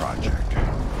special project.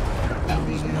 How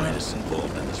is Midas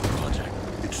involved in this project?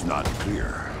 It's not clear.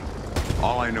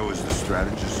 All I know is the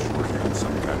strategist is working on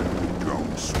some kind of new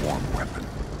drone swarm weapon.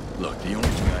 Look, the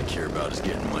only thing I care about is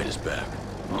getting Midas back.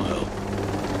 I'll help.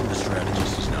 The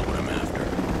strategist is not what I'm after.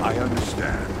 I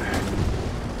understand.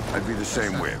 I'd be the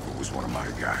same way if it was one of my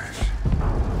guys.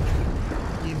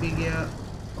 ये भी गया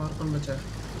और कौन बचा?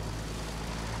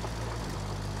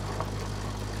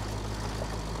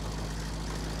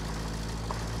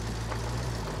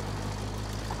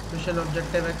 Mission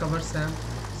objective है cover Sam.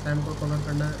 Sam को cover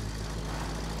करना है।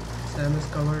 Sam is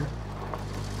covered.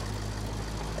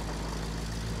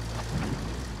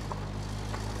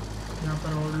 यहाँ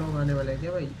पर और लोग आने वाले हैं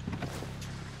क्या भाई?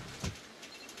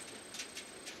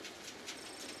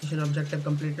 Mission objective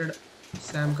completed.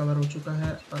 Sam cover हो चुका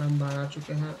है और हम बाहर आ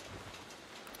चुके हैं।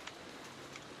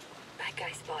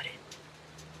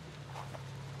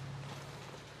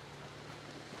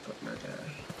 करना क्या है?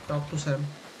 Talk to Sam.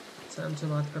 सैम से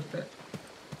बात करते हैं।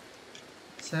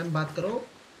 सैम बात करो।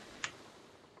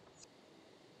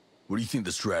 What do you think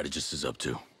the strategist is up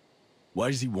to? Why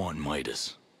does he want Midas?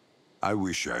 I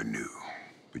wish I knew,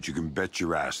 but you can bet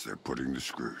your ass they're putting the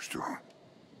screws to him.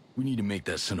 We need to make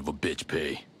that son of a bitch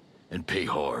pay, and pay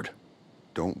hard.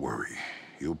 Don't worry,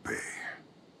 he'll pay.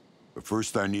 But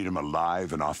first I need him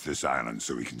alive and off this island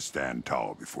so he can stand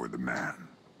tall before the man.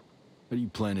 How do you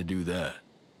plan to do that?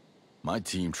 My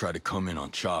team tried to come in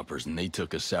on choppers and they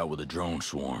took us out with a drone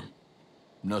swarm.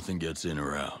 Nothing gets in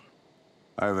or out.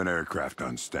 I have an aircraft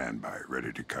on standby,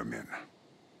 ready to come in.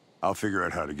 I'll figure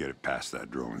out how to get it past that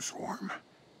drone swarm.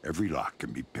 Every lock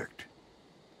can be picked.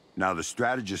 Now the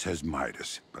strategist has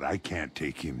Midas, but I can't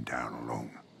take him down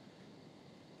alone.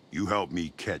 You help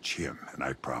me catch him, and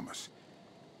I promise,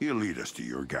 he'll lead us to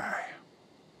your guy.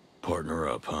 Partner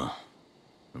up, huh?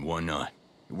 And why not?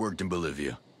 It worked in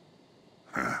Bolivia.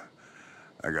 Huh.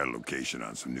 I got a location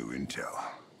on some new intel.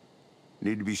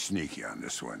 Need to be sneaky on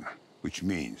this one, which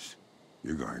means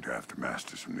you're going to have to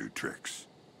master some new tricks.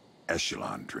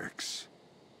 Echelon tricks.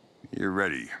 You're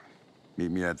ready.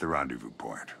 Meet me at the rendezvous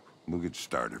point. We'll get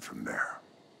started from there.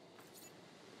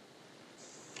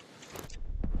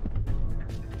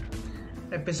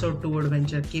 Episode 2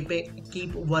 adventure.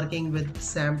 Keep working with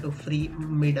Sam to free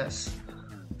Midas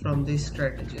from the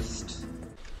strategist.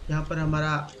 यहाँ पर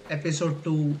हमारा episode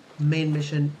 2 main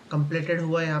mission completed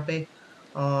हुआ है यहाँ पे,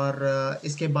 और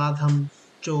इसके बाद हम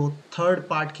जो थर्ड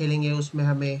पार्ट खेलेंगे उसमें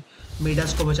हमें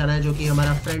मिडास को बचाना है, जो कि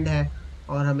हमारा फ्रेंड है,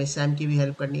 और हमें सैम की भी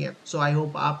हेल्प करनी है। सो आई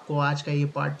होप आपको आज का ये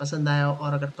पार्ट पसंद आया,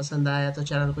 और अगर पसंद आया तो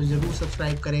चैनल को ज़रूर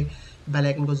सब्सक्राइब करें, बेल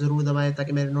आइकन को ज़रूर दबाएं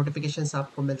ताकि मेरे नोटिफिकेशंस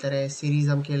आपको मिलते रहे। सीरीज़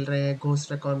हम खेल रहे हैं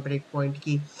घोस्ट रिकॉन ब्रेक पॉइंट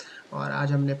की, और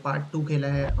आज हमने पार्ट 2 खेला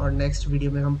है और नेक्स्ट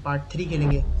वीडियो में हम पार्ट 3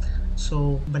 खेलेंगे। सो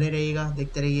बने रहिएगा,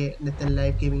 देखते रहिए Nitin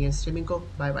live gaming and streaming को।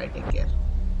 Bye bye, take care,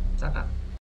 Tata.